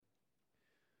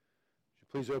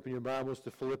Please open your Bibles to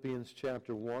Philippians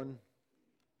chapter 1. And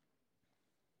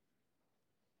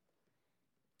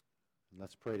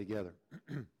let's pray together.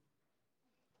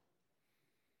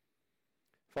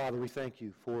 Father, we thank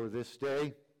you for this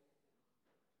day.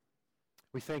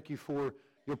 We thank you for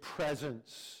your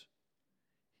presence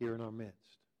here in our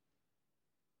midst.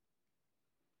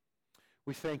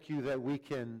 We thank you that we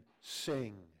can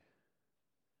sing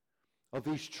of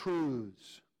these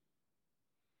truths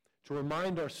to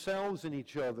remind ourselves and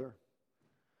each other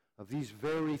of these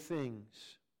very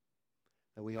things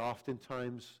that we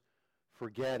oftentimes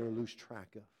forget or lose track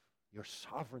of. Your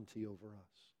sovereignty over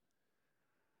us.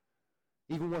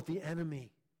 Even what the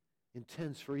enemy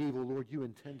intends for evil, Lord, you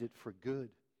intend it for good.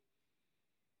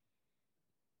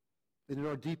 And in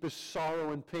our deepest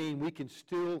sorrow and pain, we can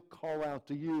still call out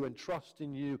to you and trust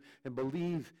in you and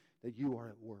believe that you are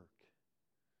at work.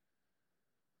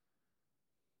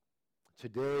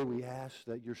 Today we ask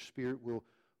that your Spirit will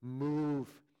move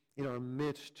in our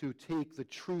midst to take the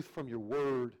truth from your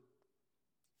word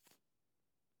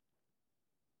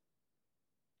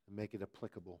and make it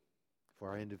applicable for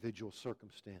our individual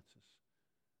circumstances.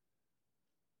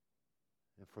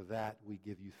 And for that we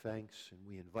give you thanks and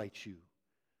we invite you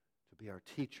to be our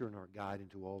teacher and our guide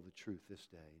into all the truth this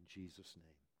day. In Jesus'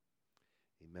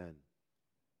 name, amen.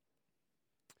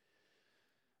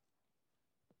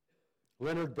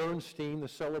 Leonard Bernstein, the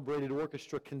celebrated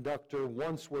orchestra conductor,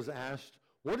 once was asked,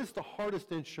 what is the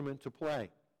hardest instrument to play?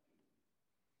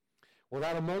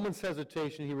 Without a moment's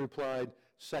hesitation, he replied,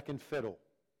 second fiddle.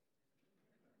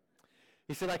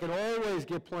 He said, I can always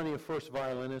get plenty of first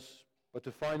violinists, but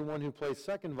to find one who plays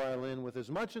second violin with as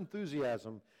much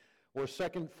enthusiasm, or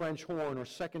second French horn, or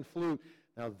second flute,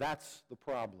 now that's the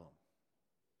problem.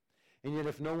 And yet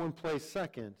if no one plays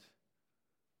second,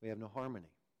 we have no harmony.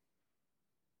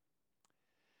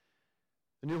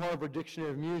 The New Harvard Dictionary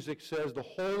of Music says the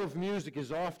whole of music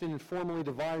is often informally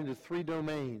divided into three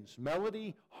domains: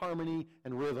 melody, harmony,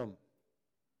 and rhythm.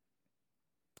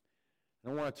 I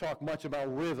don't want to talk much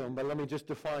about rhythm, but let me just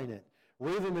define it.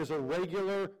 Rhythm is a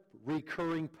regular,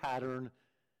 recurring pattern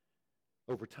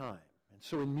over time. And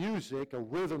so in music, a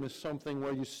rhythm is something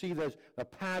where you see there's a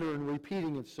pattern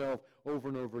repeating itself over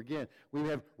and over again. We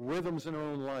have rhythms in our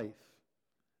own life.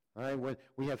 Right? When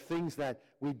we have things that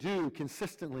we do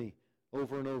consistently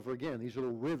over and over again. These are the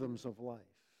rhythms of life.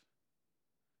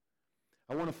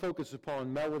 I want to focus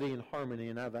upon melody and harmony,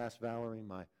 and I've asked Valerie,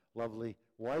 my lovely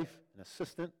wife and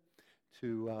assistant,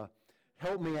 to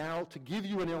help me out, to give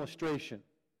you an illustration.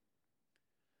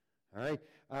 All right?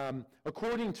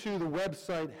 According to the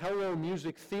website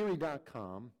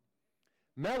HelloMusicTheory.com,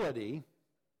 melody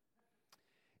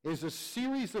is a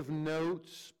series of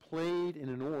notes played in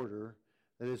an order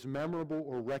that is memorable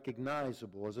or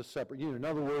recognizable as a separate unit. In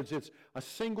other words, it's a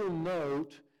single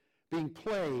note being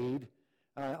played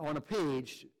on a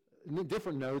page,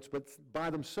 different notes, but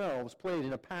by themselves, played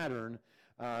in a pattern.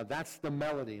 That's the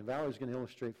melody. And Valerie's going to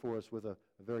illustrate for us with a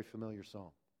very familiar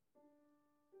song.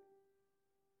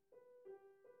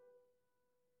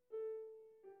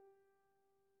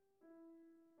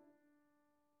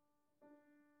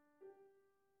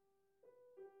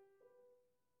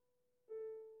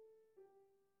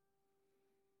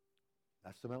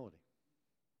 That's the melody.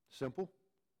 Simple,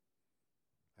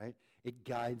 right? It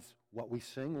guides what we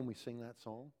sing when we sing that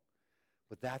song.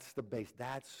 But that's the base.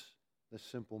 That's the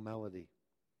simple melody.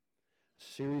 A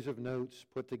series of notes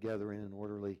put together in an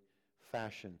orderly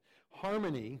fashion.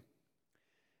 Harmony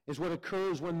is what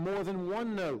occurs when more than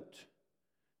one note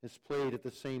is played at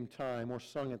the same time or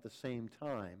sung at the same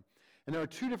time. And there are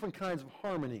two different kinds of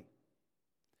harmony.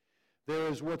 There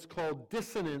is what's called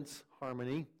dissonance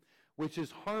harmony, which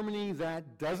is harmony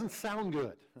that doesn't sound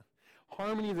good.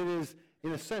 Harmony that is,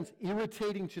 in a sense,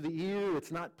 irritating to the ear.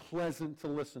 It's not pleasant to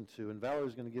listen to. And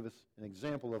Valerie's going to give us an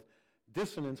example of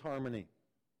dissonance harmony.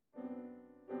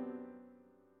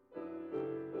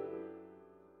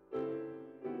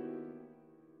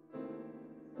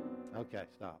 Okay,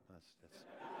 stop.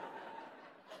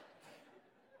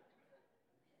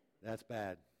 That's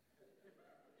bad.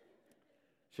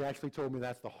 She actually told me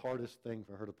that's the hardest thing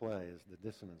for her to play, is the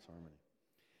dissonance harmony.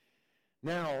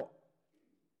 Now,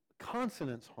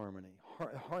 consonance harmony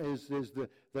is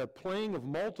the playing of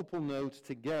multiple notes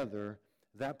together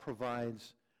that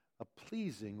provides a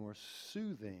pleasing or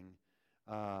soothing,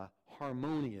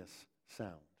 harmonious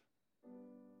sound.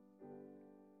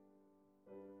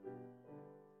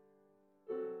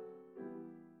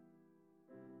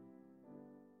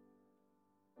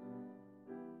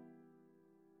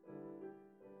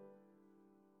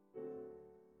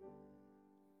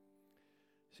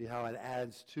 See how it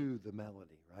adds to the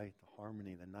melody, right? The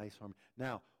harmony, the nice harmony.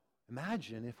 Now,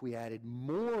 imagine if we added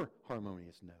more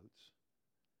harmonious notes,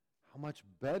 how much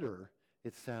better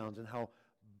it sounds and how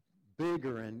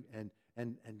bigger and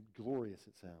glorious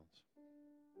it sounds.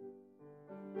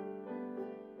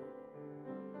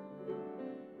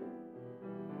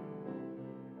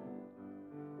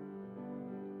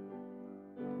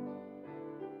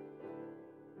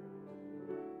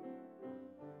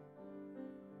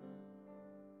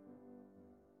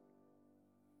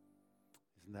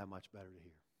 Isn't that much better to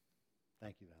hear?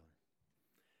 Thank you, Valerie.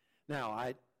 Now,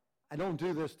 I don't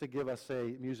do this to give us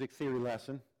a music theory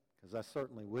lesson, because I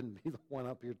certainly wouldn't be the one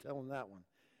up here telling that one.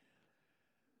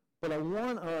 But I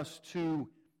want us to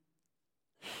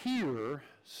hear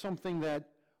something that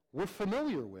we're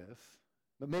familiar with,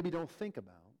 but maybe don't think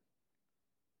about,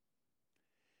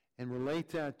 and relate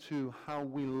that to how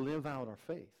we live out our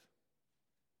faith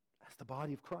as the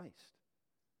body of Christ.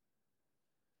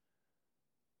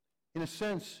 In a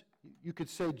sense, you could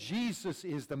say Jesus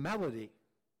is the melody.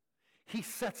 He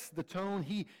sets the tone.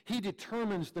 He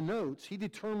determines the notes. He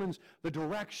determines the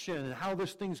direction and how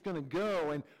this thing's going to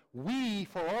go. And we,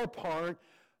 for our part,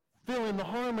 fill in the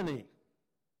harmony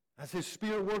as His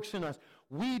Spirit works in us.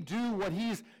 We do what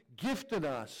He's gifted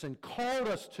us and called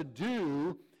us to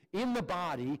do in the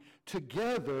body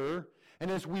together. And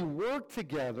as we work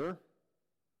together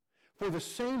for the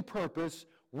same purpose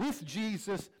with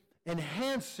Jesus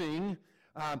enhancing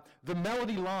the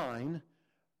melody line,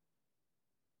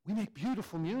 we make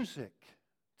beautiful music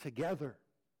together.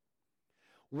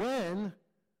 When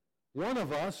one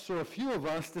of us or a few of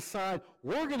us decide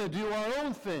we're going to do our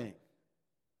own thing,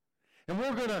 and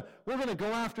we're going to go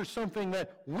after something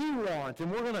that we want,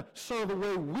 and we're going to serve the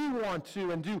way we want to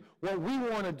and do what we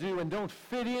want to do and don't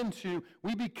fit into,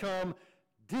 we become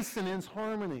dissonance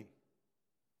harmony.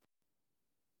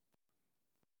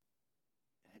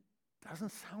 It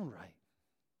doesn't sound right.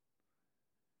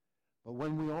 But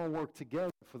when we all work together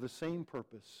for the same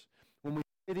purpose, when we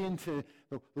fit into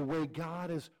the way God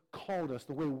has called us,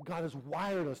 the way God has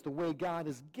wired us, the way God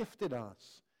has gifted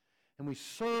us, and we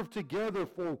serve together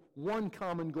for one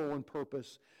common goal and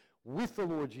purpose with the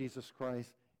Lord Jesus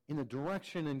Christ in the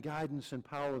direction and guidance and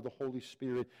power of the Holy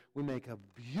Spirit, we make a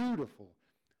beautiful,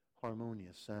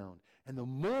 harmonious sound. And the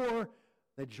more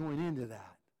that join into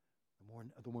that,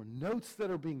 the more notes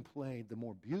that are being played, the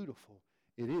more beautiful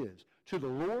it is to the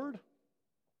Lord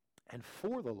and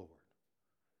for the Lord.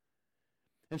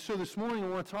 And so this morning I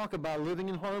want to talk about living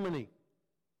in harmony.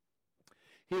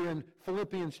 Here in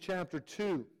Philippians chapter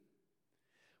 2,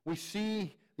 we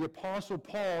see the Apostle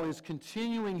Paul is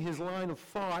continuing his line of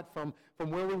thought from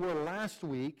where we were last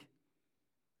week,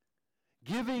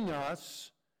 giving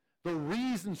us the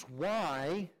reasons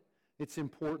why it's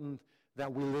important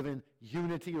that we live in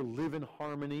unity or live in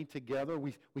harmony together.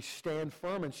 We stand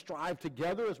firm and strive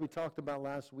together, as we talked about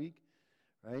last week,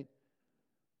 right?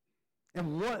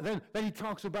 And then he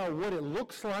talks about what it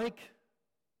looks like,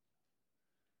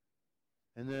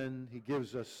 and then he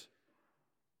gives us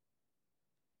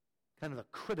kind of the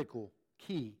critical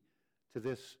key to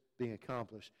this being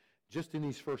accomplished, just in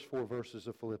these first 4 verses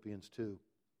of Philippians 2.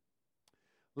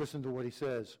 Listen to what he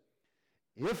says.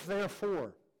 If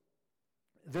therefore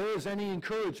there is any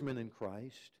encouragement in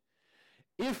Christ,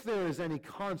 if there is any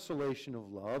consolation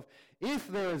of love, if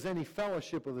there is any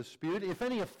fellowship of the Spirit, if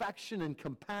any affection and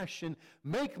compassion,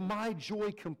 make my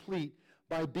joy complete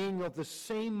by being of the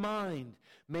same mind,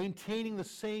 maintaining the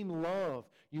same love,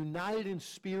 united in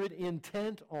spirit,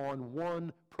 intent on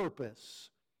one purpose.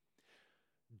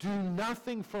 Do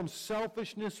nothing from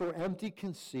selfishness or empty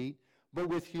conceit, but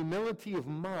with humility of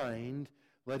mind,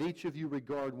 let each of you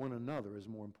regard one another as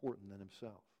more important than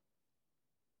himself.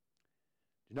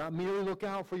 Do not merely look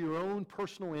out for your own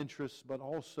personal interests, but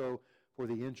also for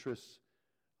the interests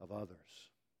of others.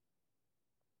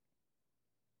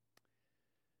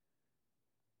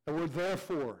 The word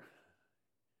therefore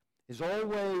is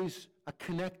always a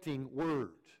connecting word.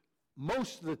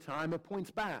 Most of the time it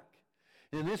points back.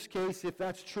 And in this case, if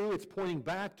that's true, it's pointing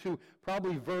back to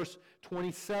probably verse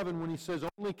 27 when he says,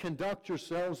 only conduct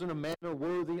yourselves in a manner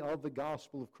worthy of the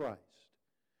gospel of Christ.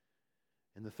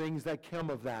 And the things that come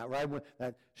of that, right?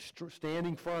 That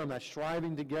standing firm, that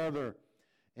striving together,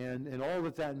 and all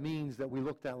that means that we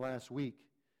looked at last week.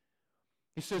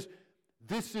 He says,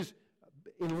 this is,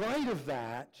 in light of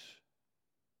that,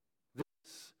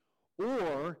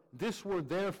 or this word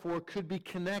therefore could be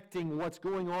connecting what's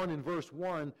going on in verse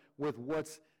 1 with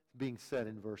what's being said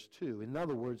in verse 2. In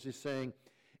other words, he's saying,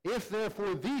 if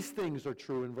therefore these things are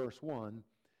true in verse 1,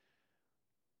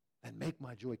 then make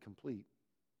my joy complete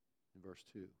in verse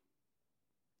 2.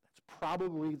 That's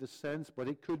probably the sense, but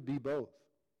it could be both.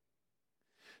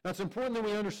 Now, it's important that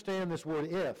we understand this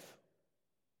word if.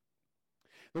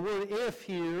 The word if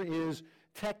here is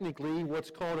technically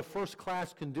what's called a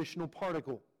first-class conditional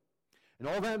particle. And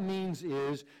all that means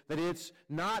is that it's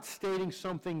not stating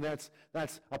something that's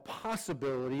a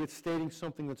possibility, it's stating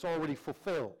something that's already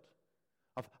fulfilled,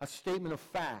 a statement of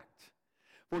fact.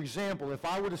 For example, if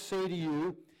I were to say to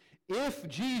you, if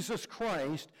Jesus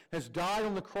Christ has died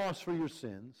on the cross for your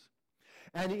sins,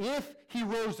 and if he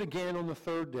rose again on the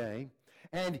third day,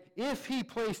 and if he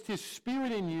placed his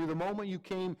Spirit in you the moment you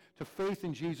came to faith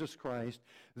in Jesus Christ,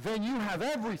 then you have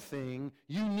everything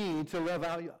you need to live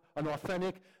out an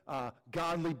authentic,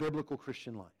 godly, biblical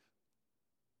Christian life.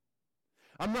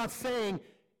 I'm not saying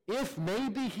if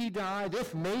maybe he died,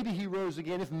 if maybe he rose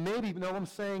again, if maybe, no, I'm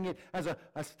saying it as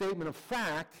a statement of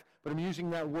fact, but I'm using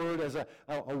that word as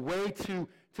a way to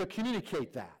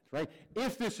communicate that, right?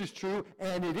 If this is true,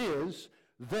 and it is,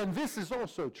 then this is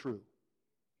also true.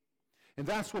 And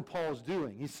that's what Paul's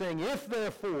doing. He's saying, if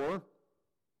therefore,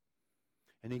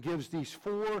 and he gives these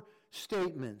four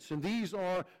statements, and these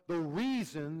are the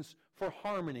reasons for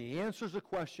harmony. He answers the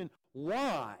question,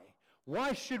 why?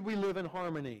 Why should we live in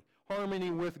harmony?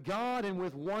 Harmony with God and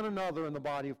with one another in the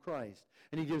body of Christ.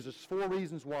 And he gives us four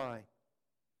reasons why.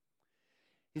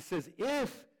 He says,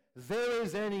 if there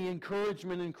is any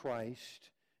encouragement in Christ,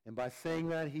 and by saying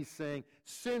that, he's saying,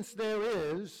 since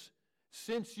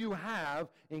you have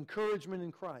encouragement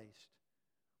in Christ.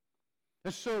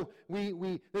 And so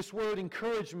this word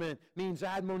encouragement means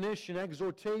admonition,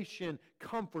 exhortation,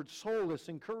 comfort, solace,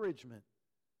 encouragement.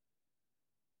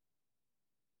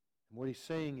 And what he's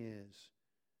saying is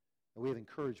that we have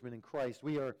encouragement in Christ.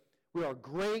 We are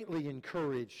greatly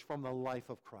encouraged from the life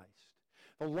of Christ.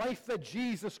 The life that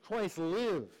Jesus Christ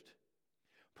lived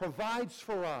provides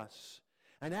for us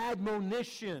an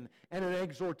admonition and an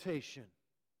exhortation,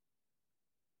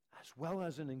 as well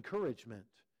as an encouragement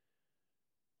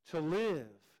to live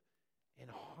in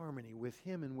harmony with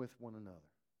him and with one another.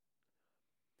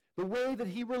 The way that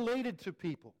he related to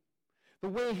people, the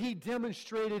way he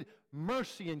demonstrated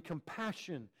mercy and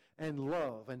compassion and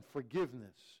love and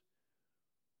forgiveness.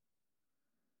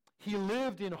 He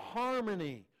lived in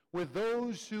harmony with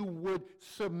those who would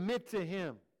submit to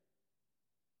him.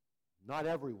 Not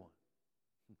everyone,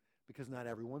 because not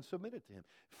everyone submitted to him.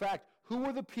 In fact, who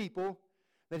were the people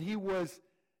that he was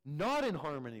not in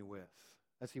harmony with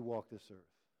as he walked this earth?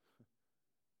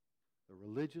 The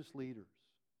religious leaders.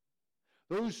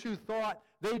 Those who thought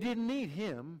they didn't need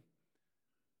him,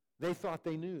 they thought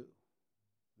they knew.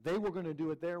 They were going to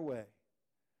do it their way.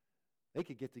 They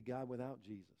could get to God without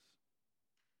Jesus.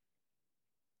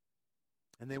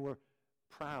 And they were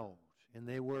proud, and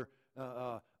they were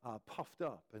puffed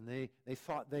up, and they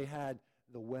thought they had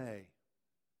the way.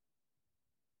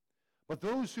 But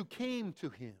those who came to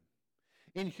him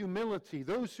in humility,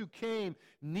 those who came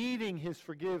needing his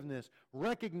forgiveness,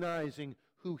 recognizing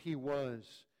who he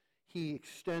was, he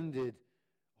extended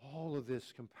all of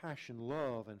this compassion,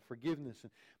 love, and forgiveness.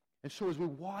 And so as we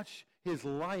watch his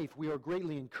life, we are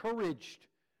greatly encouraged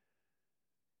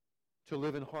to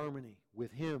live in harmony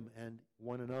with him and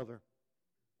one another.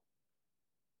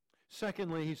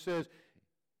 Secondly, he says,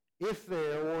 if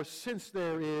there, or since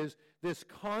there is, this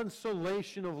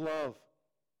consolation of love.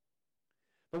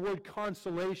 The word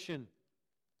consolation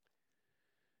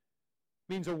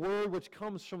means a word which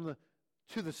comes from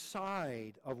to the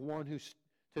side of one who's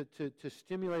to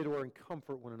stimulate or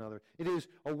comfort one another. It is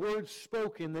a word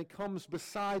spoken that comes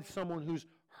beside someone who's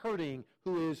hurting,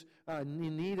 who is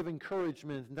in need of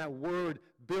encouragement, and that word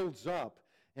builds up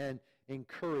and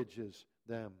encourages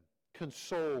them,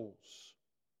 consoles.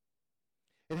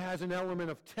 It has an element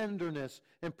of tenderness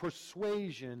and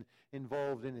persuasion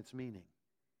involved in its meaning.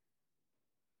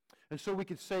 And so we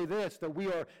could say this, that we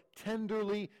are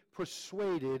tenderly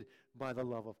persuaded by the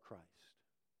love of Christ.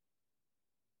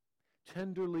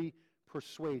 Tenderly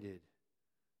persuaded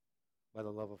by the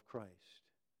love of Christ.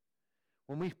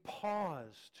 When we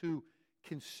pause to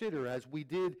consider, as we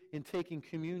did in taking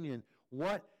communion,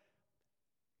 what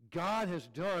God has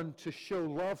done to show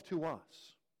love to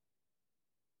us,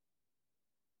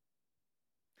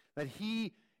 that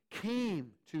he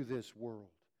came to this world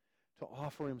to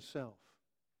offer himself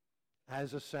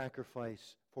as a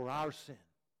sacrifice for our sin.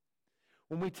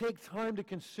 When we take time to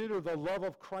consider the love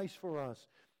of Christ for us,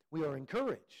 we are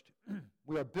encouraged.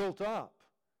 We are built up.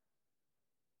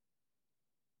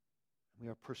 We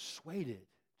are persuaded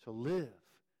to live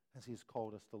as he has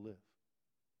called us to live.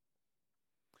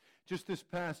 Just this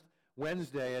past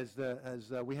Wednesday,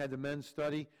 as we had the men's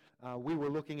study, we were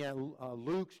looking at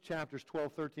Luke's chapters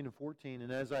 12, 13, and 14.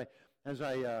 And as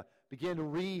I began to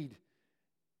read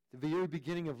the very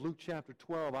beginning of Luke chapter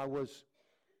 12, I was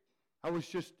I was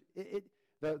just,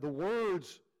 the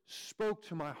words spoke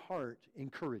to my heart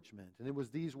encouragement. And it was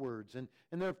these words. And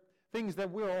they're things that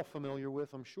we're all familiar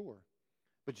with, I'm sure.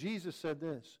 But Jesus said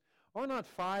this, "Are not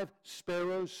 5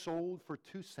 sparrows sold for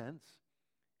 2 cents?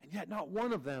 And yet not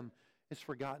one of them is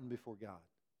forgotten before God.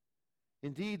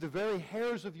 Indeed, the very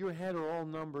hairs of your head are all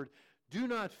numbered. Do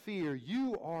not fear,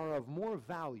 you are of more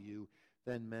value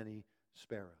than many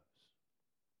sparrows."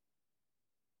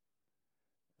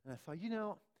 And I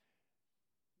thought,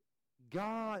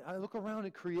 God, I look around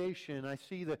at creation, and I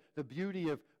see the beauty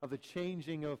of the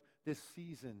changing of this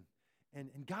season.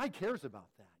 And God cares about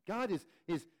that. God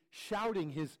is shouting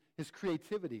his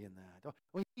creativity in that.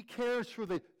 He cares for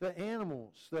the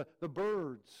animals, the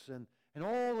birds, and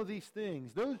all of these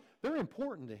things. They're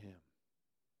important to him.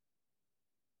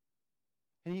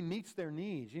 And he meets their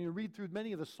needs. You read through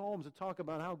many of the Psalms that talk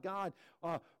about how God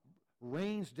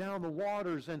rains down the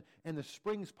waters and the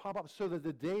springs pop up so that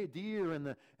the deer and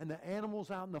the animals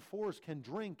out in the forest can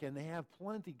drink and they have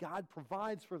plenty. God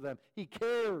provides for them. He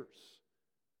cares.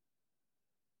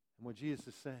 And what Jesus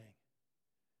is saying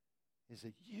is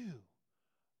that you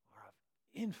are of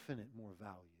infinite more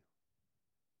value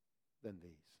than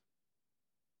these.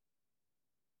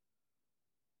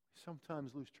 We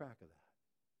sometimes lose track of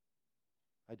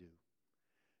that. I do.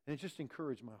 And it just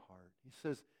encouraged my heart. He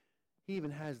says, he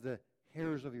even has the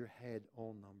hairs of your head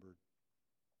all numbered.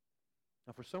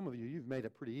 Now, for some of you, you've made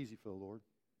it pretty easy for the Lord.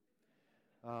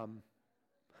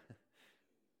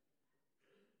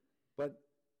 But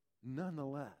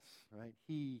nonetheless, right,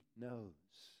 he knows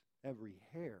every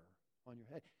hair on your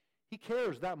head. He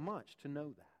cares that much to know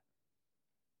that.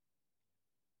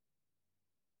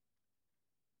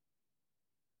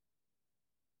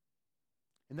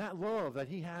 And that love that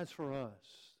he has for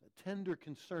us, a tender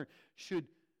concern, should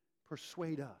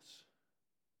persuade us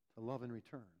to love in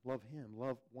return. Love him,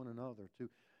 love one another, to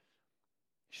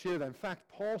share that. In fact,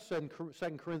 Paul said in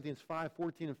 2 Corinthians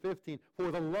 5:14 and 15,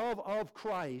 "For the love of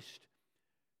Christ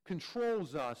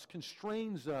controls us,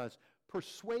 constrains us,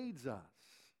 persuades us.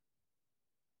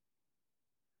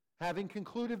 Having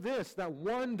concluded this, that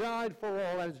one died for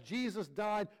all, as Jesus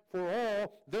died for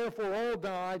all, therefore all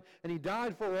died, and he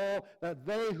died for all, that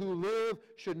they who live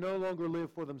should no longer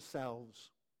live for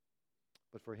themselves,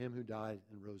 but for him who died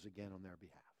and rose again on their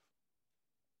behalf."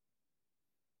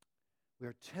 We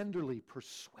are tenderly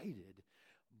persuaded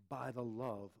by the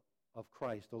love of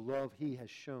Christ, the love he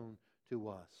has shown to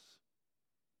us.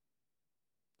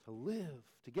 To live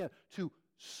together, to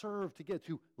serve together,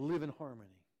 to live in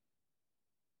harmony.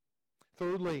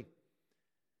 Thirdly,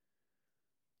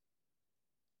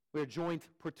 we are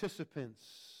joint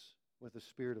participants with the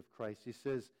Spirit of Christ. He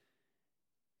says,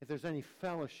 if there's any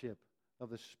fellowship of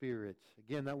the Spirit.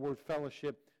 Again, that word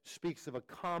fellowship speaks of a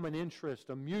common interest,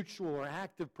 a mutual or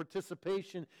active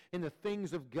participation in the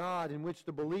things of God in which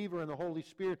the believer and the Holy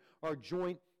Spirit are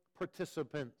joint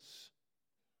participants.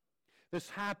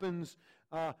 This happens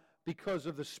because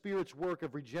of the Spirit's work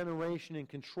of regeneration and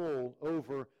control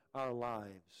over our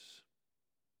lives.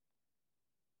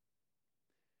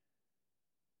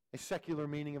 A secular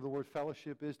meaning of the word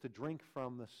fellowship is to drink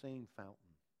from the same fountain.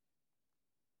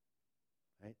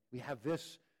 Right? We have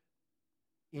this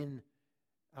in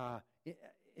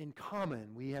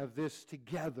common. We have this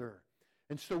together.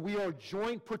 And so we are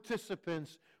joint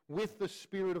participants with the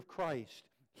Spirit of Christ.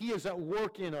 He is at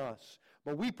work in us,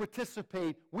 but we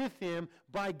participate with him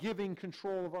by giving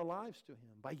control of our lives to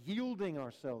him, by yielding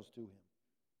ourselves to him.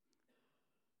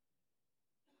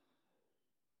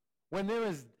 When there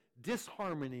is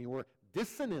disharmony or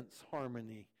dissonance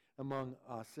harmony among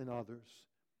us and others,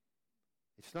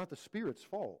 it's not the Spirit's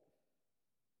fault.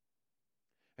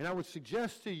 And I would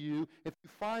suggest to you, if you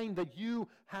find that you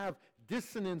have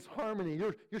dissonance, harmony,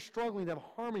 you're struggling to have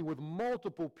harmony with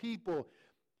multiple people,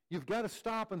 you've got to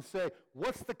stop and say,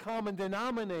 what's the common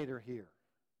denominator here?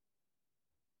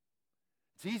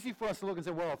 It's easy for us to look and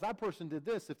say, well, if that person did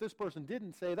this, if this person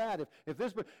didn't say that, if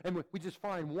this, and we just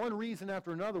find one reason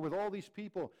after another with all these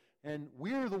people, and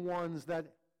we're the ones that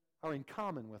are in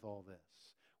common with all this.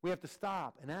 We have to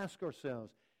stop and ask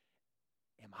ourselves,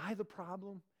 am I the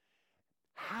problem?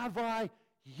 Have I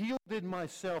yielded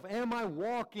myself? Am I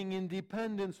walking in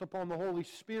dependence upon the Holy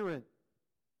Spirit?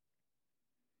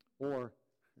 Or,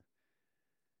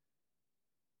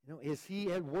 is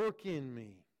he at work in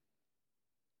me?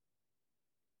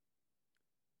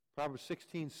 Proverbs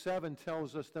 16:7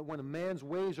 tells us that when a man's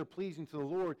ways are pleasing to the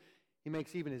Lord, he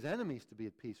makes even his enemies to be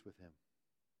at peace with him.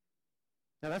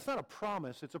 Now, that's not a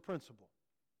promise, it's a principle,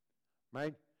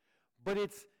 right? But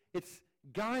it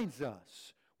guides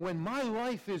us. When my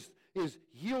life is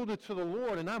yielded to the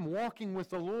Lord and I'm walking with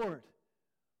the Lord,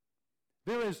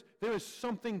 There is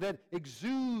something that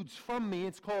exudes from me.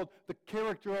 It's called the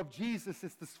character of Jesus.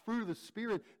 It's the fruit of the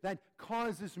Spirit that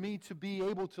causes me to be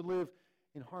able to live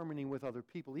in harmony with other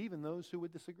people, even those who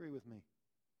would disagree with me,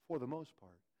 for the most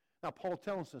part. Now, Paul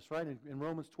tells us, right, in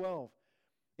Romans 12,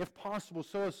 if possible,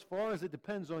 so as far as it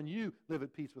depends on you, live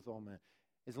at peace with all men.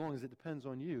 As long as it depends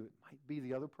on you, it might be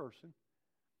the other person.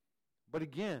 But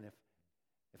again,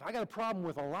 if I got a problem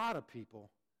with a lot of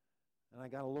people, then I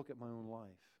got to look at my own life.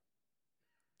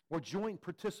 We're joint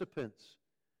participants.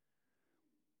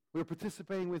 We're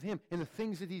participating with Him in the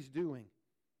things that He's doing.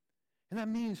 And that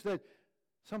means that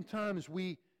sometimes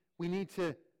we need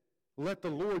to let the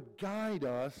Lord guide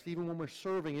us even when we're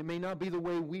serving. It may not be the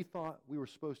way we thought we were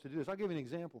supposed to do this. I'll give you an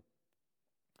example.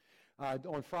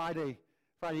 On Friday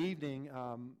evening,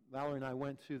 Valerie and I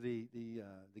went to the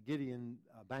Gideon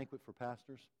banquet for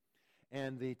pastors,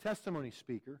 and the testimony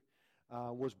speaker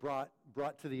was brought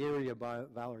to the area by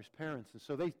Valerie's parents. And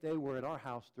so they were at our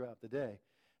house throughout the day.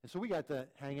 And so we got to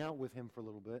hang out with him for a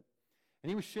little bit. And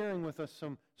he was sharing with us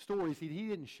some stories he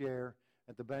didn't share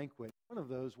at the banquet. One of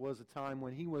those was a time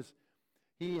when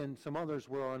he and some others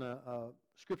were on a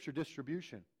scripture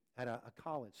distribution at a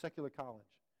college, secular college.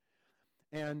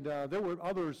 And there were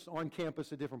others on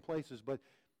campus at different places, but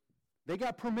they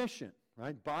got permission,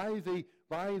 right, by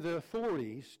the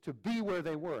authorities to be where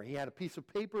they were. He had a piece of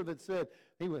paper that said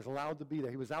he was allowed to be there.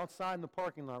 He was outside in the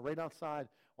parking lot, right outside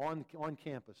on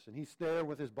campus. And he's there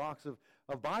with his box of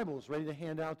Bibles ready to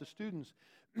hand out to students.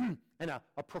 And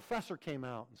a professor came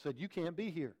out and said, "You can't be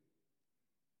here."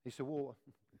 He said, "Well,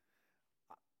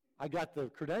 I got the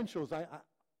credentials.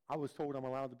 I was told I'm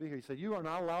allowed to be here." He said, "You are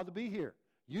not allowed to be here.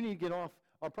 You need to get off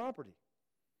our property."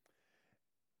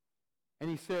 And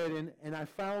he said, and I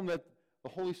found that the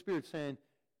Holy Spirit saying,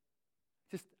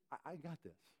 I got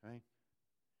this, right?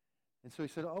 And so he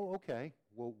said, "Oh, okay.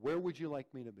 Well, where would you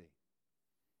like me to be?"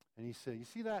 And he said, "You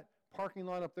see that parking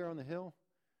lot up there on the hill?"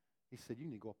 He said, "You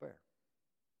need to go up there."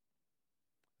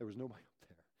 There was nobody up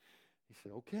there. He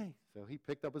said, "Okay." So he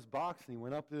picked up his box and he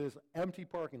went up to this empty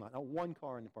parking lot, not one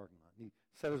car in the parking lot. And he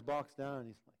set his box down and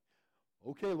he's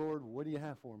like, "Okay, Lord, what do you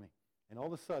have for me?" And all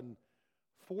of a sudden,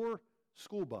 4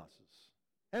 school buses,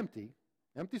 empty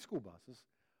school buses,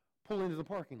 pull into the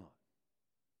parking lot.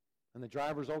 And the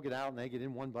drivers all get out and they get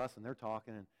in one bus and they're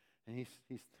talking and he's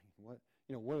thinking,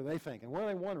 what are they thinking? What are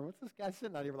they wondering? What's this guy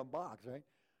sitting out here with a box, right?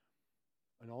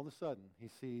 And all of a sudden, he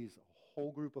sees a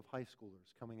whole group of high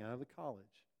schoolers coming out of the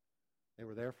college. They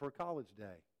were there for a college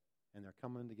day, and they're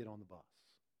coming to get on the bus.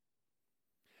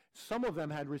 Some of them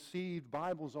had received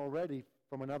Bibles already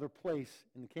from another place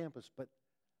in the campus, but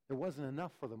there wasn't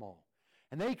enough for them all.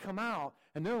 And they come out,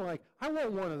 and they're like, "I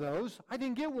want one of those. I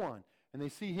didn't get one." And they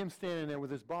see him standing there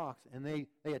with his box, and they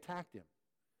attacked him.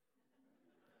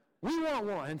 "We want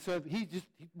one." And so he's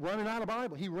running out of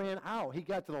Bible. He ran out. He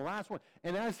got to the last one.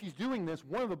 And as he's doing this,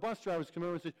 one of the bus drivers came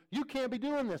over and said, "You can't be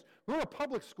doing this. We're a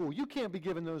public school. You can't be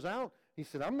giving those out." He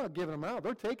said, "I'm not giving them out.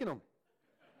 They're taking them."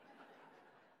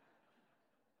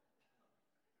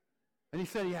 And he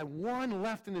said he had one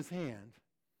left in his hand.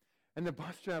 And the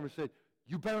bus driver said,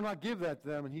 "You better not give that to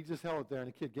them." And he just held it there, and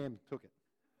the kid took it.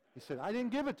 He said, "I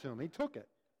didn't give it to him. He took it."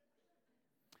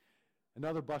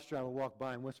 Another bus driver walked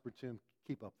by and whispered to him,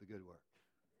 "Keep up the good work."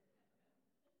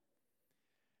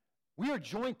 We are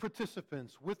joint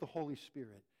participants with the Holy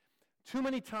Spirit. Too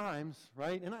many times,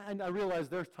 right? And I realize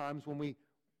there's times when we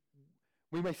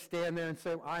may stand there and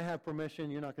say, "I have permission,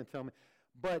 you're not going to tell me."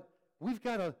 But we've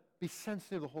got to be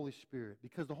sensitive to the Holy Spirit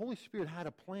because the Holy Spirit had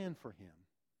a plan for him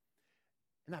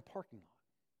in that parking lot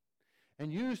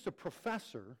and used a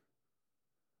professor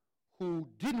who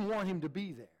didn't want him to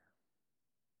be there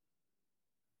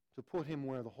to put him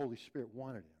where the Holy Spirit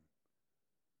wanted him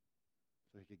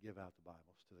so he could give out the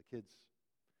Bibles to the kids.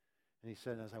 And he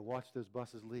said, as I watched those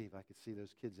buses leave, I could see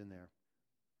those kids in there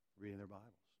reading their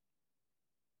Bibles.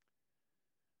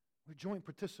 We're joint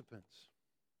participants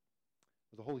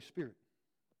with the Holy Spirit.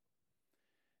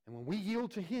 And when we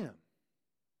yield to him,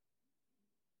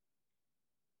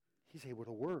 he's able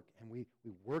to work, and we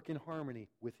work in harmony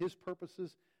with his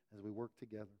purposes as we work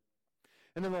together.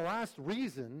 And then the last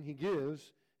reason he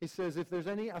gives, he says, if there's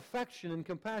any affection and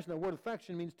compassion. That word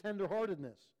affection means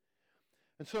tenderheartedness.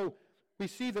 And so we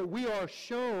see that we are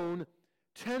shown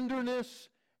tenderness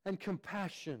and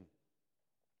compassion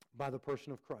by the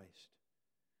person of Christ.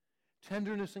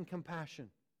 Tenderness and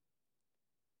compassion.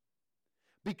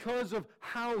 Because of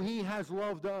how he has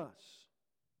loved us.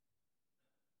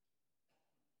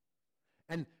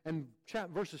 And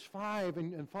verses 5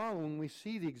 and following, we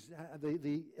see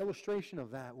the illustration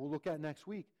of that. We'll look at next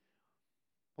week.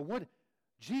 But what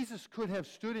Jesus could have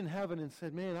stood in heaven and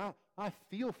said, "Man, I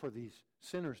feel for these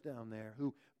sinners down there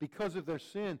who, because of their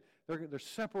sin, they're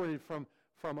separated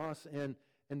from us, and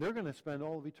they're going to spend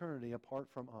all of eternity apart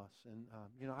from us. And,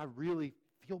 I really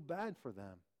feel bad for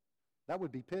them. That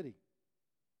would be pity.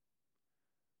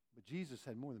 But Jesus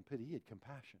had more than pity. He had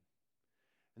compassion.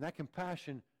 And that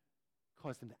compassion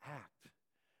caused him to act.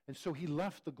 And so he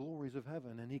left the glories of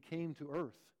heaven and he came to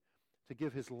earth to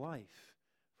give his life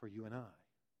for you and I.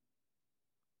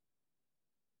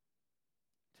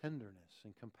 Tenderness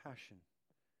and compassion.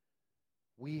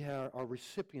 We are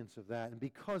recipients of that. And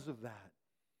because of that,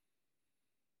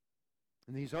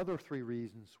 and these other three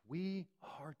reasons, we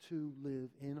are to live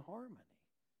in harmony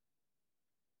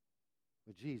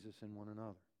with Jesus and one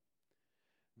another.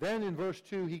 Then in verse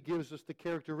 2, he gives us the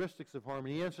characteristics of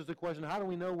harmony. He answers the question, how do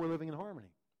we know we're living in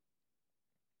harmony?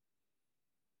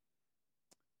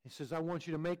 He says, I want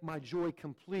you to make my joy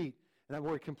complete. And that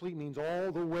word complete means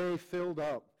all the way filled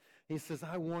up. He says,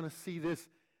 I want to see this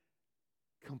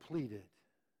completed.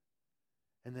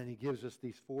 And then he gives us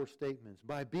these four statements.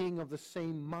 By being of the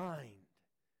same mind.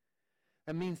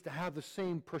 That means to have the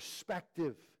same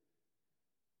perspective.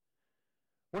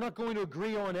 We're not going to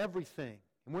agree on everything.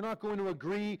 And we're not going to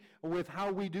agree with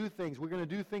how we do things. We're going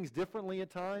to do things differently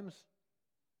at times.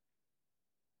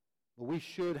 But we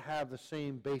should have the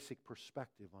same basic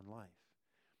perspective on life.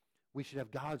 We should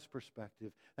have God's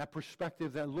perspective. That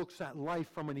perspective that looks at life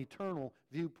from an eternal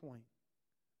viewpoint.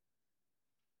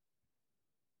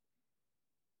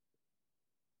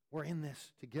 We're in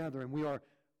this together and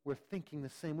we're thinking the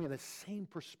same. We have the same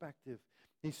perspective.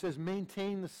 He says,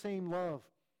 maintain the same love.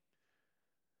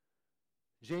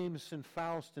 Jameson,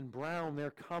 Faust, and Brown,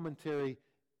 their commentary,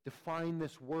 define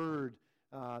this word,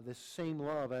 this same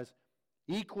love, as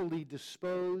equally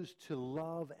disposed to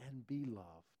love and be loved.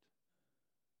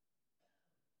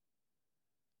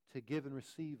 To give and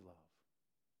receive love.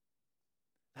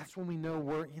 That's when we know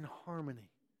we're in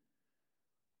harmony.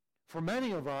 For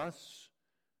many of us,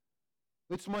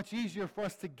 it's much easier for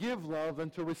us to give love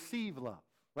than to receive love,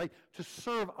 right? To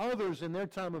serve others in their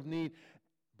time of need,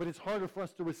 but it's harder for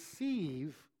us to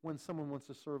receive when someone wants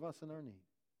to serve us in our need.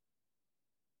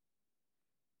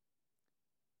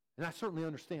 And I certainly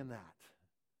understand that.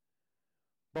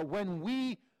 But when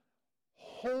we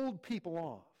hold people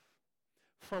off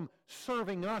from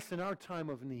serving us in our time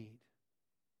of need,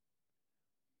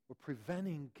 we're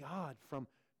preventing God from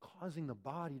causing the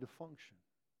body to function.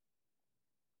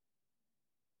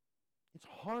 It's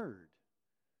hard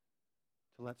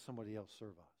to let somebody else serve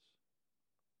us.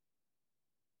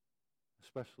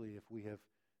 Especially if we have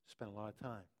spent a lot of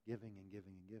time giving and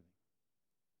giving and giving.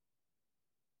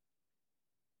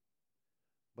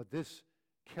 But this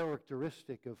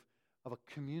characteristic of a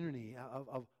community,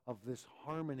 of this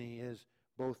harmony, is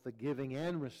both the giving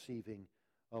and receiving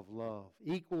of love.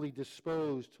 Equally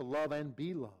disposed to love and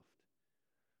be loved.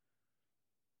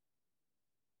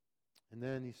 And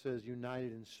then he says,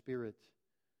 united in spirit.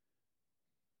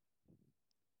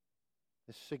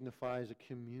 This signifies a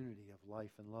community of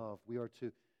life and love. We are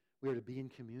to be in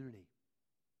community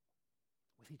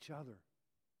with each other.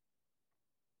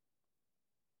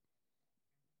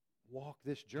 Walk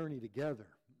this journey together.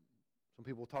 Some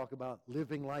people talk about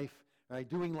living life, right,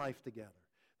 doing life together.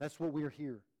 That's what we're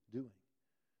here doing.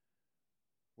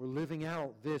 We're living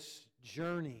out this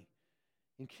journey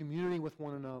in community with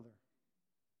one another.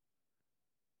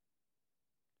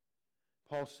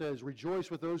 Paul says, rejoice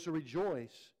with those who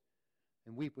rejoice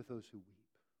and weep with those who weep.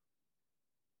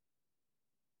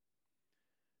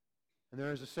 And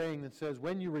there is a saying that says,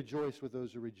 when you rejoice with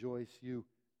those who rejoice, you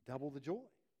double the joy.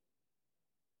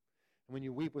 And when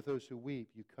you weep with those who weep,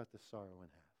 you cut the sorrow in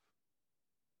half.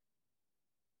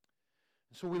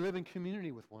 And so we live in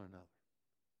community with one another.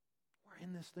 We're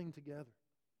in this thing together.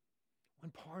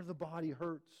 When part of the body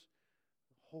hurts,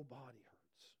 the whole body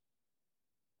hurts.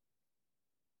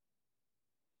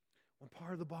 When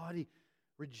part of the body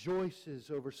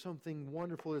rejoices over something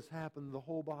wonderful that's happened, the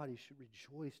whole body should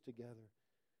rejoice together.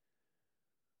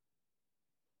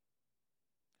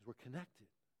 Because we're connected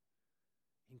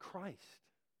in Christ.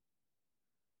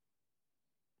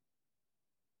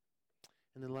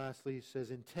 And then lastly, he says,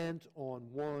 intent on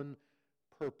one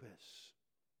purpose.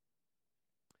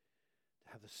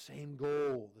 To have the same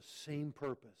goal, the same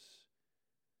purpose.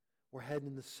 We're heading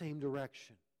in the same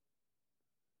direction.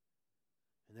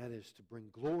 And that is to bring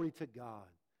glory to God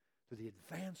through the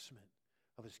advancement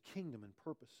of His kingdom and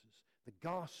purposes, the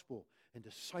gospel, and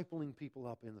discipling people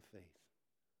up in the faith.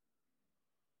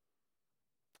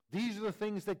 These are the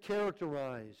things that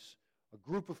characterize a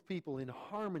group of people in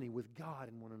harmony with God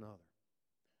and one another.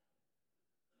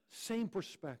 Same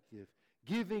perspective,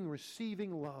 giving,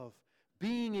 receiving love,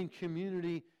 being in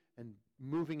community, and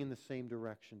moving in the same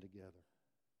direction together.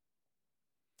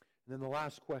 And then the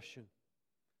last question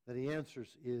that he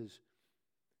answers is,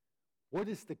 what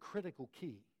is the critical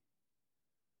key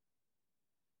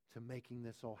to making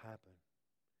this all happen?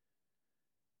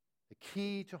 The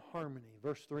key to harmony,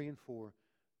 verse 3 and 4,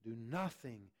 do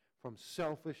nothing from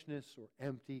selfishness or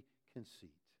empty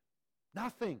conceit.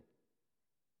 Nothing.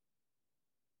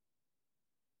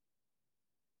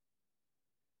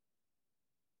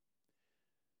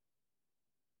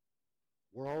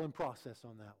 We're all in process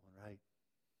on that one, right?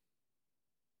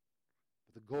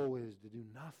 But the goal is to do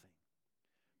nothing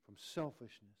from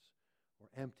selfishness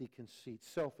or empty conceit.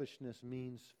 Selfishness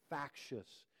means factious,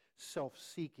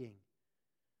 self-seeking.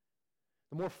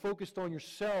 The more focused on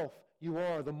yourself you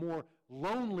are, the more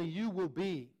lonely you will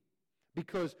be,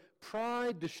 because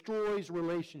pride destroys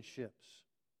relationships.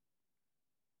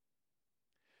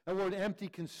 That word empty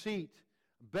conceit,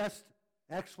 best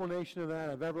explanation of that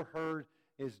I've ever heard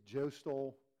is Joe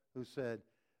Stoll, who said,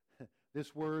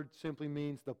 this word simply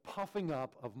means the puffing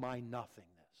up of my nothingness.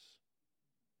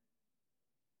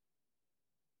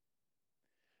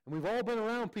 And we've all been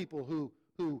around people who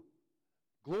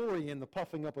glory in the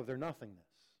puffing up of their nothingness.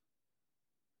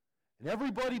 And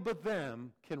everybody but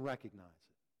them can recognize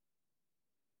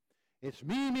it. It's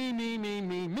me, me, me, me,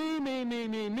 me, me, me, me,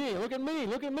 me, me. Look at me,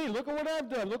 look at me, look at what I've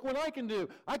done, look what I can do.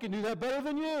 I can do that better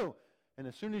than you. And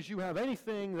as soon as you have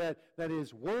anything that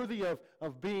is worthy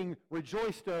of being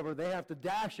rejoiced over, they have to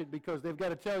dash it because they've got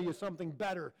to tell you something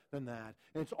better than that.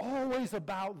 And it's always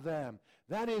about them.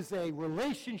 That is a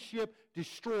relationship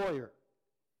destroyer.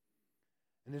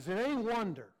 And is it any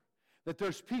wonder that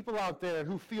there's people out there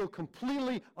who feel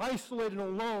completely isolated and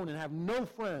alone and have no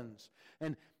friends?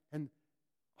 And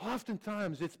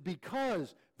oftentimes it's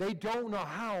because they don't know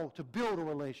how to build a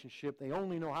relationship. They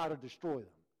only know how to destroy them,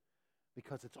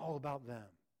 because it's all about them.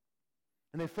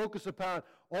 And they focus upon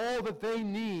all that they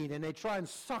need, and they try and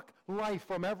suck life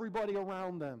from everybody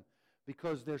around them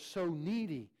because they're so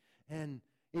needy. And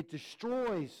it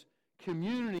destroys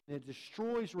community, and it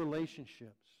destroys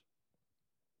relationships.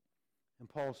 And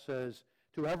Paul says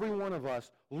to every one of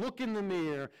us, look in the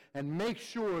mirror and make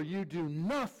sure you do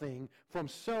nothing from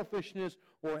selfishness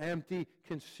or empty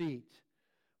conceit.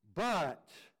 But,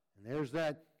 and there's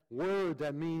that word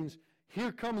that means,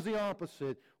 here comes the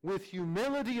opposite. With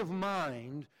humility of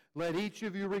mind, let each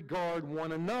of you regard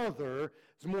one another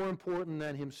as more important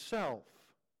than himself.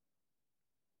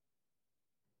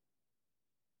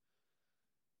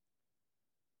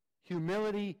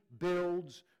 Humility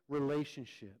builds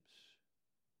relationships.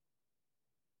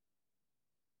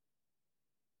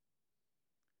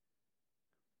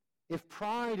 If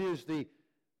pride is the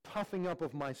puffing up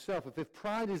of myself, if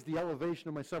pride is the elevation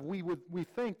of myself, we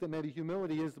think that maybe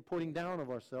humility is the putting down of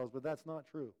ourselves, but that's not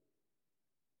true.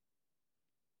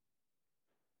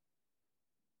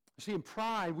 See, in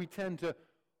pride, we tend to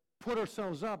put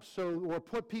ourselves up or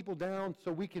put people down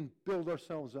so we can build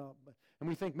ourselves up. And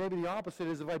we think maybe the opposite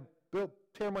is if I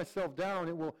tear myself down,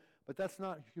 it will. But that's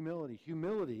not humility.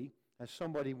 Humility, as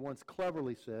somebody once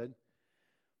cleverly said,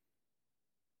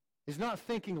 is not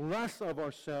thinking less of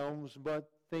ourselves, but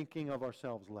thinking of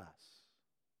ourselves less.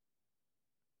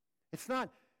 It's not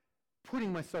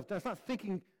putting myself down. It's not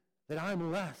thinking that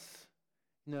I'm less.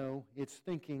 No, it's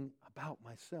thinking about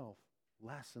myself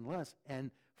less and less and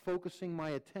focusing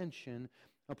my attention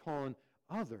upon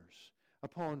others,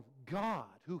 upon God,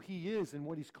 who He is and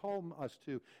what He's called us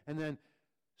to, and then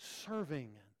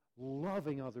serving and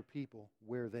loving other people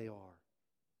where they are.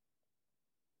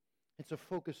 It's a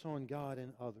focus on God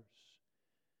and others.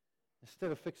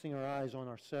 Instead of fixing our eyes on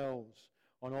ourselves,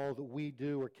 on all that we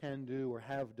do or can do or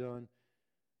have done,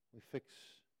 we fix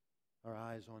our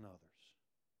eyes on others.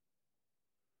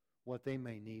 What they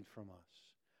may need from us,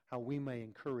 how we may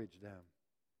encourage them,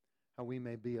 how we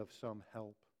may be of some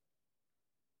help.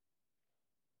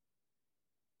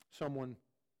 Someone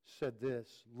said this,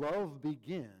 love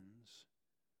begins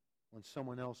when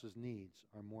someone else's needs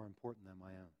are more important than my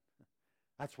own.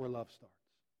 That's where love starts.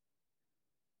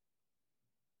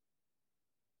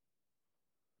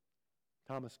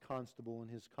 Thomas Constable in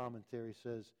his commentary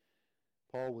says,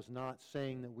 Paul was not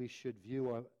saying that we should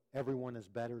view everyone as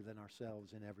better than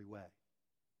ourselves in every way.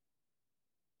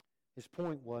 His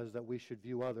point was that we should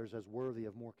view others as worthy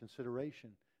of more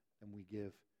consideration than we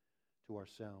give to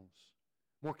ourselves.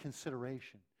 More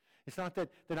consideration. It's not that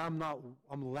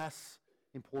I'm less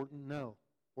important. No,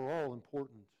 we're all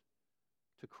important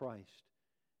to Christ.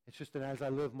 It's just that as I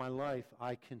live my life,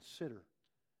 I consider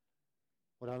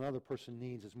what another person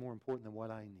needs is more important than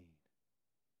what I need.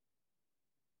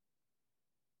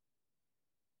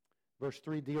 Verse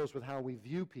 3 deals with how we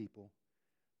view people.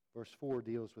 Verse 4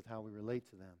 deals with how we relate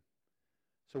to them.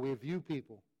 So we view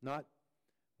people,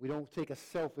 we don't take a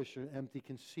selfish or empty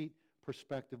conceit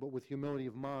perspective, but with humility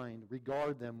of mind,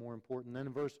 regard them more important. Then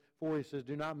in verse 4 he says,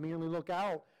 do not merely look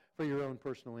out for your own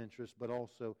personal interests, but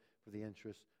also for the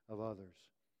interests of others.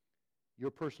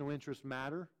 Your personal interests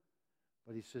matter,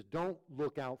 but he says, don't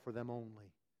look out for them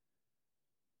only.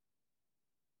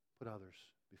 Put others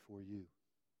before you.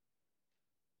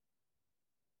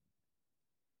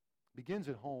 Begins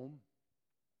at home.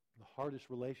 The hardest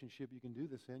relationship you can do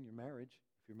this in, your marriage,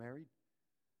 if you're married.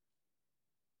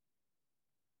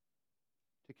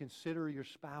 To consider your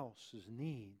spouse's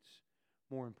needs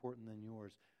more important than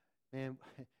yours. Man,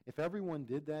 if everyone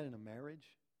did that in a marriage,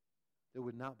 there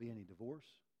would not be any divorce.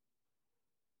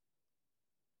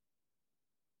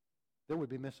 There would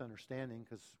be misunderstanding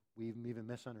because we even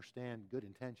misunderstand good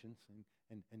intentions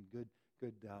and good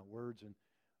words.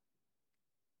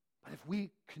 But if we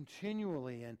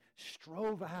continually and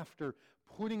strove after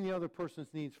putting the other person's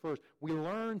needs first, we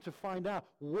learn to find out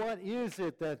what is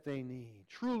it that they need,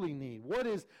 truly need. What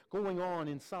is going on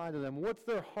inside of them? What's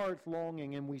their heart's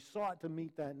longing? And we sought to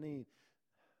meet that need.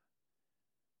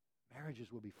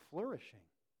 Marriages will be flourishing.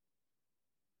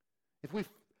 If we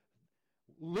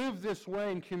live this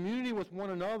way in community with one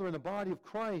another in the body of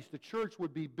Christ, the church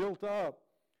would be built up.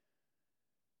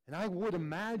 And I would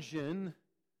imagine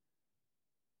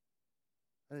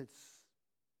that it's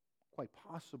quite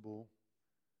possible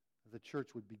that the church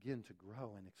would begin to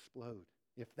grow and explode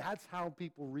if that's how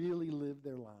people really live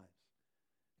their lives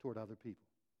toward other people.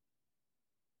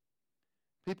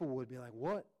 People would be like,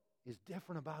 what is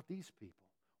different about these people?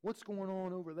 What's going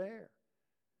on over there?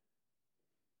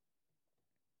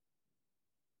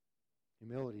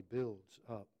 Humility builds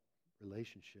up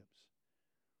relationships.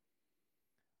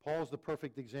 Paul's the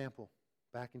perfect example.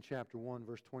 Back in chapter 1,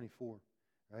 verse 24,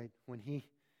 right? When he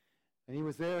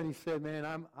was there and he said, man,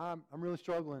 I'm really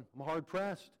struggling. I'm hard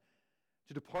pressed.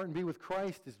 To depart and be with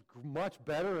Christ is much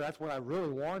better. That's what I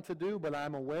really want to do, but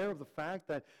I'm aware of the fact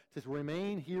that to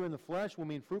remain here in the flesh will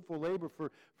mean fruitful labor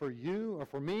for you or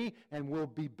for me and will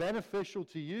be beneficial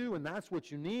to you, and that's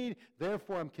what you need.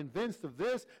 Therefore, I'm convinced of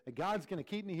this, that God's going to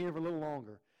keep me here for a little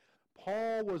longer.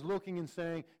 Paul was looking and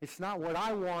saying, it's not what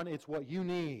I want, it's what you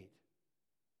need.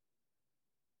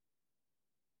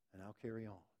 And I'll carry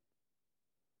on.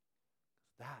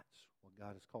 Because that's what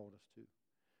God has called us to,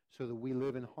 so that we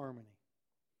live in harmony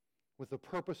with the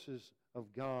purposes of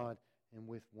God and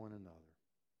with one another.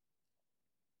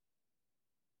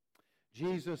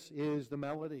 Jesus is the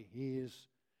melody. He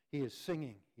is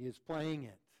singing. He is playing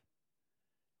it.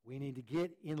 We need to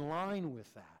get in line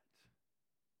with that.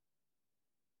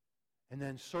 And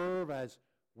then serve as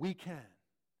we can,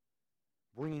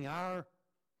 bringing our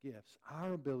gifts,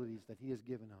 our abilities that He has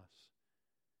given us,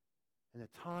 and the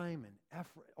time and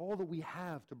effort, all that we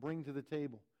have to bring to the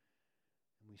table.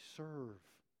 And we serve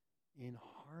in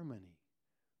harmony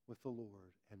with the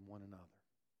Lord and one another.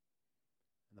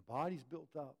 And the body's built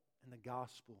up, and the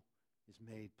gospel is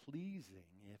made pleasing,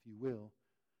 if you will,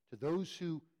 to those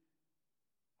who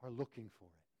are looking for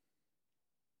it.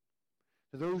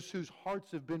 To those whose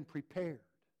hearts have been prepared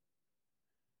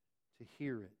to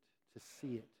hear it, to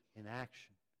see it in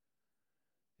action.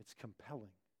 It's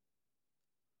compelling.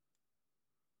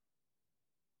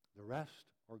 The rest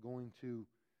are going to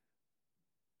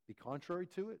be contrary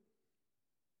to it.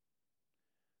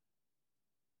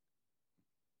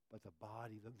 But the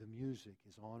body, the music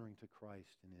is honoring to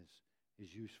Christ and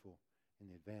is useful in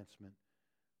the advancement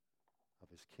of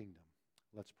His kingdom.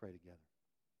 Let's pray together.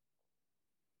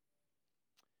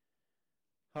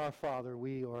 Our Father,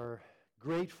 we are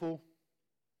grateful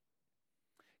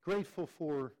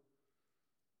for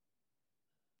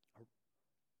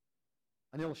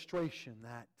an illustration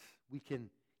that we can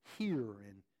hear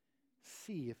and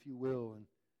see, if you will, and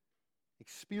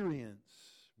experience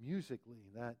musically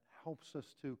that helps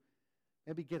us to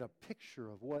maybe get a picture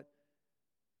of what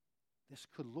this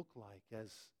could look like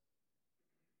as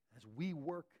we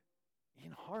work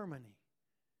in harmony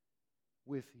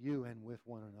with you and with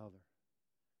one another.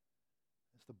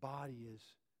 As the body is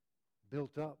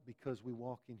built up because we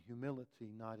walk in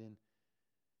humility, not in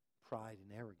pride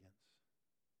and arrogance.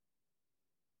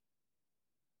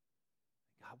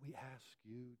 God, we ask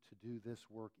you to do this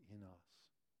work in us.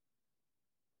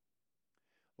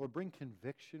 Lord, bring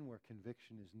conviction where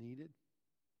conviction is needed.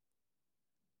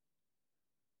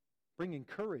 Bring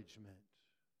encouragement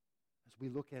as we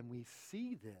look and we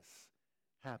see this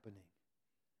happening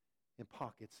in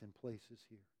pockets and places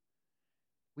here.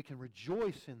 We can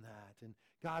rejoice in that. And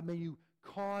God, may you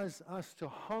cause us to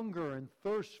hunger and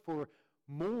thirst for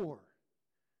more.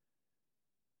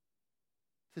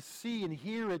 to see and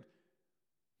hear it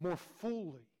more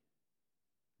fully,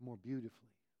 more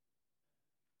beautifully,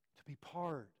 to be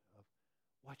part of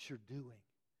what you're doing,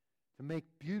 to make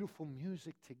beautiful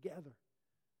music together.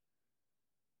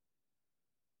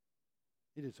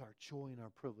 It is our joy and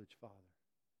our privilege, Father,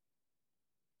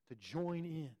 to join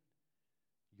in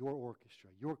your orchestra,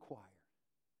 your choir,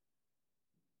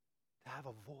 to have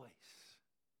a voice,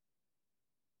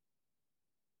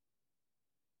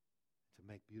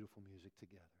 to make beautiful music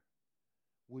together.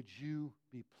 Would you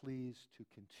be pleased to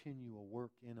continue a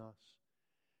work in us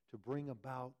to bring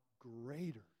about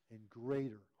greater and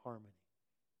greater harmony?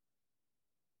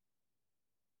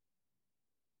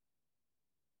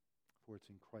 For it's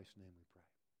in Christ's name we pray.